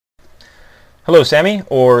Hello, Sammy,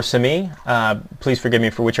 or Sami. Please forgive me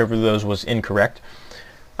for whichever of those was incorrect.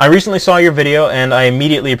 I recently saw your video, and I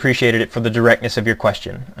immediately appreciated it for the directness of your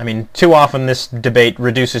question. I mean, too often this debate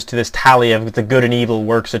reduces to this tally of the good and evil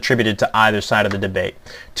works attributed to either side of the debate.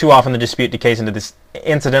 Too often the dispute decays into this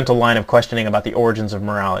incidental line of questioning about the origins of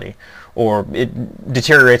morality, or it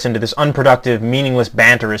deteriorates into this unproductive, meaningless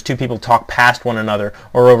banter as two people talk past one another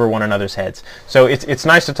or over one another's heads. So it's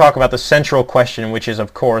nice to talk about the central question, which is,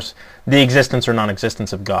 of course, the existence or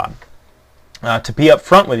non-existence of God. To be up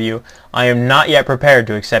front with you, I am not yet prepared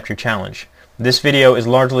to accept your challenge. This video is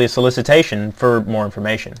largely a solicitation for more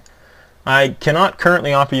information. I cannot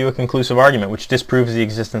currently offer you a conclusive argument which disproves the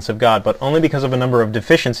existence of God, but only because of a number of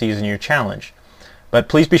deficiencies in your challenge. But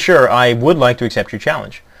please be sure, I would like to accept your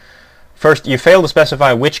challenge. First, you fail to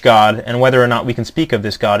specify which God and whether or not we can speak of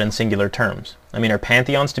this God in singular terms. I mean, are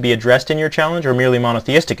pantheons to be addressed in your challenge, or merely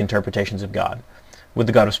monotheistic interpretations of God? Would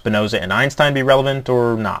the God of Spinoza and Einstein be relevant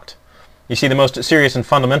or not? You see, the most serious and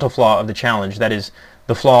fundamental flaw of the challenge, that is,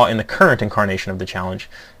 the flaw in the current incarnation of the challenge,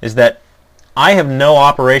 is that I have no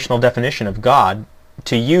operational definition of God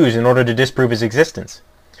to use in order to disprove his existence.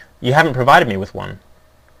 You haven't provided me with one.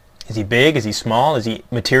 Is he big? Is he small? Is he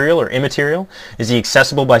material or immaterial? Is he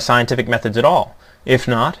accessible by scientific methods at all? If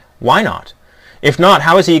not, why not? If not,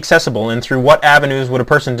 how is he accessible, and through what avenues would a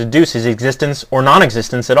person deduce his existence or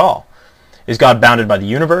non-existence at all? Is God bounded by the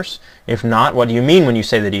universe? If not, what do you mean when you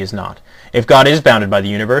say that he is not? If God is bounded by the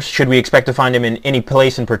universe, should we expect to find him in any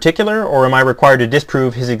place in particular, or am I required to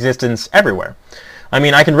disprove his existence everywhere? I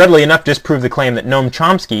mean, I can readily enough disprove the claim that Noam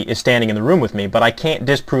Chomsky is standing in the room with me, but I can't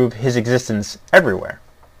disprove his existence everywhere.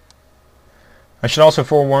 I should also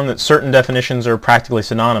forewarn that certain definitions are practically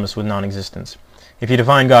synonymous with non-existence. If you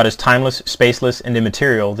define God as timeless, spaceless, and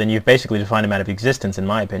immaterial, then you've basically defined him out of existence, in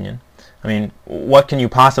my opinion. I mean, what can you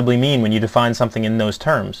possibly mean when you define something in those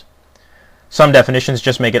terms? Some definitions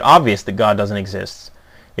just make it obvious that God doesn't exist.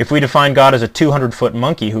 If we define God as a 200-foot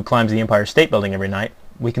monkey who climbs the Empire State Building every night,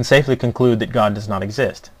 we can safely conclude that God does not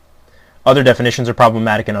exist. Other definitions are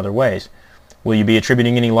problematic in other ways. Will you be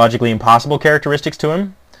attributing any logically impossible characteristics to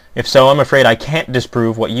him? If so, I'm afraid I can't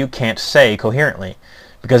disprove what you can't say coherently,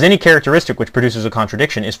 because any characteristic which produces a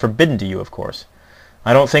contradiction is forbidden to you, of course.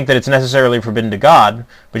 I don't think that it's necessarily forbidden to God,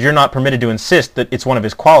 but you're not permitted to insist that it's one of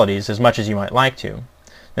his qualities as much as you might like to.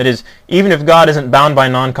 That is, even if God isn't bound by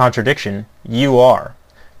non-contradiction, you are.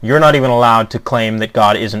 You're not even allowed to claim that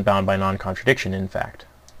God isn't bound by non-contradiction, in fact.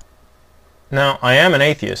 Now, I am an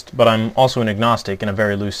atheist, but I'm also an agnostic in a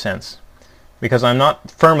very loose sense, because I'm not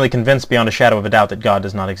firmly convinced beyond a shadow of a doubt that God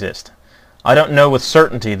does not exist. I don't know with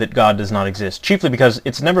certainty that God does not exist, chiefly because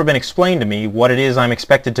it's never been explained to me what it is I'm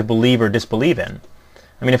expected to believe or disbelieve in.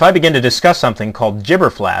 I mean, if I begin to discuss something called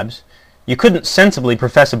gibberflabs, you couldn't sensibly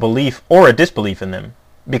profess a belief or a disbelief in them,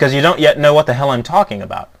 because you don't yet know what the hell I'm talking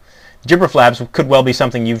about. Gibberflabs could well be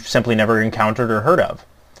something you've simply never encountered or heard of.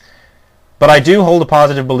 But I do hold a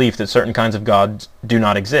positive belief that certain kinds of gods do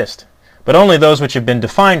not exist, but only those which have been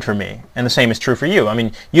defined for me, and the same is true for you. I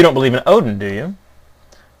mean, you don't believe in Odin, do you?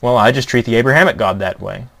 Well, I just treat the Abrahamic God that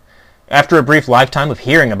way. After a brief lifetime of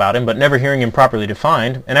hearing about him, but never hearing him properly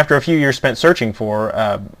defined, and after a few years spent searching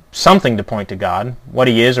for something to point to God, what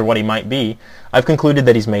he is or what he might be, I've concluded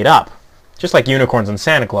that he's made up. Just like unicorns and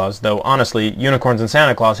Santa Claus, though honestly, unicorns and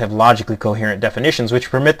Santa Claus have logically coherent definitions which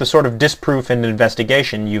permit the sort of disproof and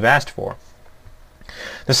investigation you've asked for.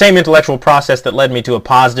 The same intellectual process that led me to a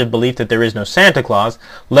positive belief that there is no Santa Claus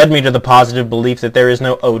led me to the positive belief that there is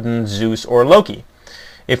no Odin, Zeus, or Loki.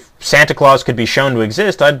 If Santa Claus could be shown to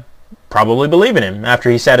exist, I'd probably believe in him, after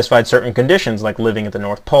he satisfied certain conditions, like living at the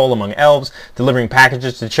North Pole among elves, delivering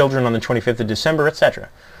packages to children on the 25th of December, etc.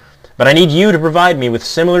 But I need you to provide me with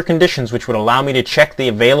similar conditions which would allow me to check the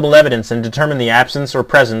available evidence and determine the absence or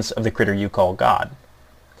presence of the critter you call God.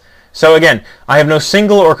 So again, I have no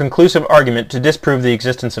single or conclusive argument to disprove the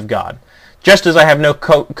existence of God, just as I have no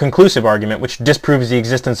conclusive argument which disproves the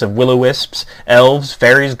existence of will-o-wisps, elves,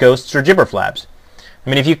 fairies, ghosts, or gibberflabs. I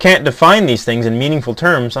mean, if you can't define these things in meaningful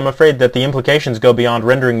terms, I'm afraid that the implications go beyond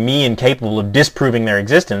rendering me incapable of disproving their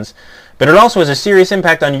existence, but it also has a serious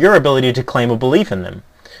impact on your ability to claim a belief in them.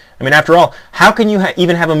 I mean, after all, how can you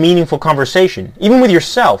even have a meaningful conversation, even with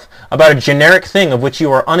yourself, about a generic thing of which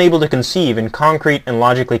you are unable to conceive in concrete and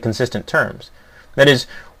logically consistent terms? That is,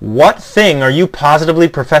 what thing are you positively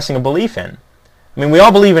professing a belief in? I mean, we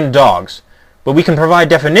all believe in dogs, but we can provide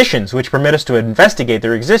definitions which permit us to investigate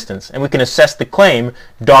their existence, and we can assess the claim,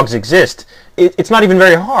 dogs exist. It's not even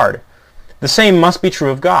very hard. The same must be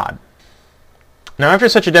true of God. Now, after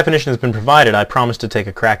such a definition has been provided, I promise to take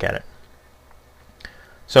a crack at it.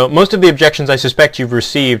 So most of the objections I suspect you've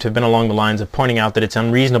received have been along the lines of pointing out that it's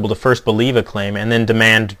unreasonable to first believe a claim and then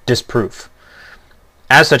demand disproof.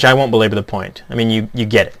 As such, I won't belabor the point. I mean, you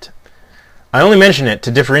get it. I only mention it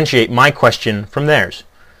to differentiate my question from theirs.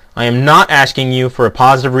 I am not asking you for a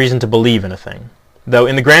positive reason to believe in a thing, though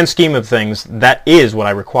in the grand scheme of things, that is what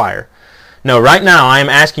I require. No, right now I am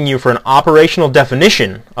asking you for an operational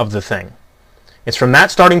definition of the thing. It's from that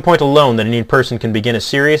starting point alone that any person can begin a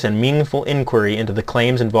serious and meaningful inquiry into the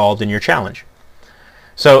claims involved in your challenge.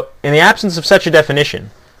 So, in the absence of such a definition,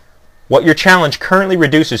 what your challenge currently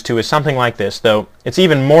reduces to is something like this, though it's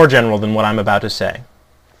even more general than what I'm about to say.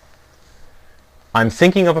 I'm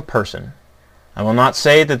thinking of a person. I will not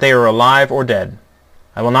say that they are alive or dead.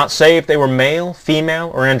 I will not say if they were male, female,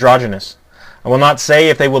 or androgynous. I will not say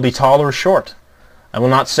if they will be tall or short. I will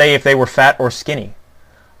not say if they were fat or skinny.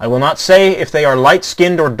 I will not say if they are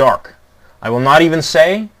light-skinned or dark. I will not even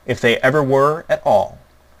say if they ever were at all.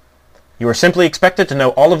 You are simply expected to know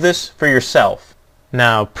all of this for yourself.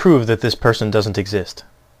 Now prove that this person doesn't exist.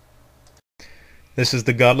 This is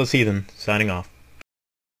the Godless Heathen, signing off.